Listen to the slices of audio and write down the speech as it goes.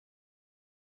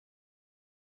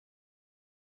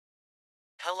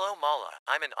Hello, Mala.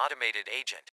 I'm an automated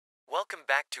agent. Welcome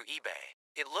back to eBay.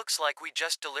 It looks like we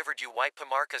just delivered you white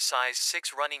Pamarca size 6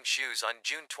 running shoes on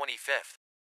June 25th.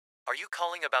 Are you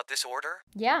calling about this order?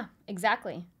 Yeah,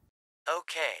 exactly.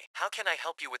 Okay, how can I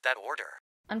help you with that order?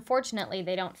 Unfortunately,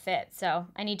 they don't fit, so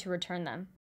I need to return them.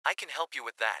 I can help you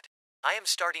with that. I am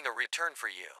starting a return for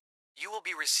you. You will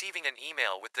be receiving an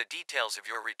email with the details of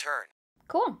your return.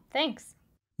 Cool, thanks.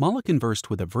 Mala conversed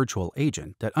with a virtual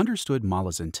agent that understood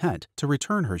Mala's intent to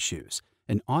return her shoes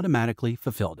and automatically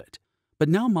fulfilled it. But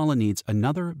now Mala needs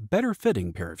another,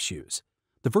 better-fitting pair of shoes.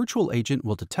 The virtual agent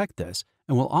will detect this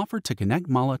and will offer to connect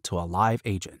Mala to a live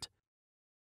agent.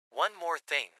 One more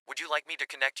thing. Would you like me to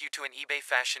connect you to an eBay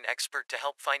fashion expert to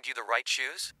help find you the right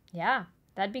shoes? Yeah,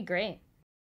 that'd be great.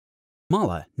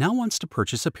 Mala now wants to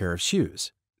purchase a pair of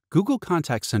shoes. Google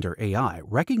Contact Center AI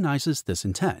recognizes this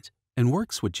intent and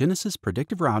works with Genesys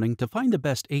predictive routing to find the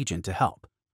best agent to help.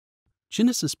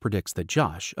 Genesys predicts that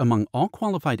Josh, among all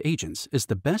qualified agents, is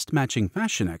the best matching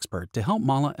fashion expert to help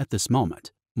Mala at this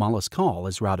moment. Mala's call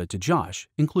is routed to Josh,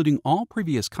 including all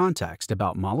previous context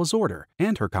about Mala's order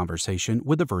and her conversation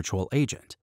with the virtual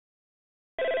agent.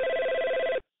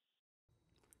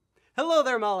 Hello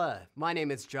there, Mala. My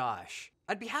name is Josh.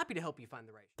 I'd be happy to help you find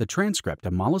the right. The transcript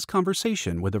of Mala's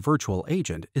conversation with the virtual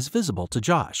agent is visible to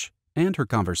Josh, and her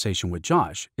conversation with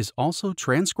Josh is also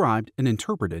transcribed and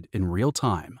interpreted in real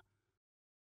time.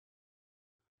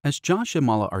 As Josh and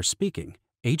Mala are speaking,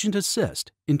 Agent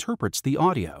Assist interprets the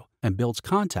audio and builds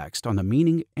context on the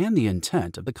meaning and the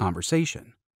intent of the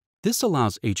conversation. This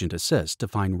allows Agent Assist to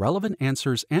find relevant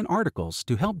answers and articles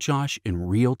to help Josh in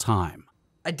real time.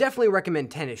 I definitely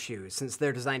recommend tennis shoes since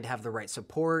they're designed to have the right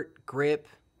support, grip,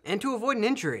 and to avoid an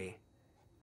injury.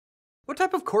 What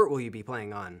type of court will you be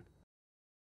playing on?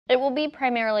 It will be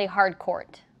primarily hard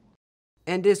court.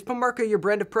 And is Pamarca your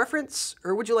brand of preference,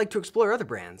 or would you like to explore other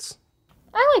brands?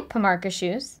 I like Pamarca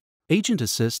shoes. Agent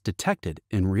Assist detected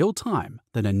in real time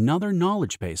that another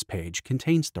knowledge base page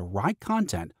contains the right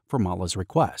content for Mala's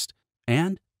request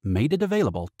and made it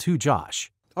available to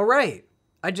Josh. All right.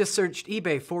 I just searched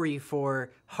eBay for you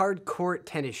for hard court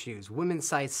tennis shoes, women's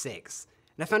size 6,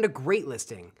 and I found a great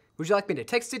listing. Would you like me to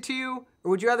text it to you,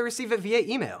 or would you rather receive it via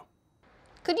email?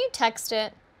 Could you text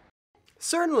it?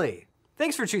 Certainly.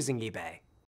 Thanks for choosing eBay.